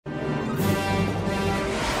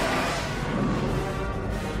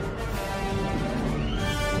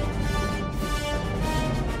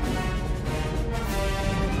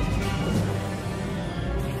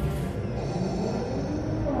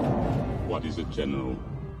it, General?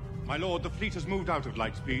 My lord, the fleet has moved out of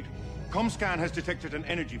Lightspeed. Comscan has detected an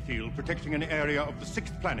energy field protecting an area of the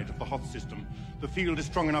 6th planet of the Hoth system. The field is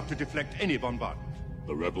strong enough to deflect any bombardment.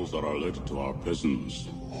 The rebels are alerted to our presence.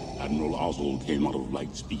 Admiral Oswald came out of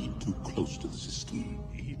Lightspeed too close to the system.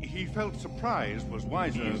 He felt surprise was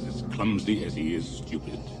wiser. He is as clumsy as he is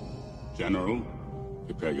stupid. General,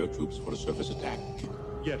 prepare your troops for a surface attack.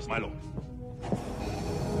 Yes, my lord.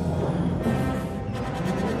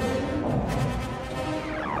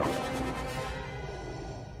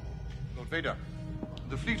 Lord Vader,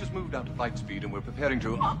 the fleet has moved out of Lightspeed and we're preparing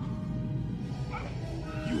to...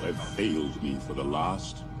 You have failed me for the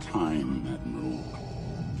last time, Admiral.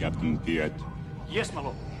 Captain Piet. Yes, my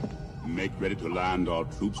lord. Make ready to land our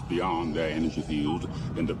troops beyond their energy field,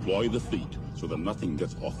 then deploy the fleet so that nothing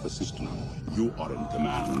gets off the system. You are in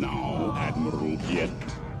command now, Admiral Piet.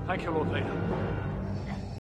 Thank you, Lord Vader.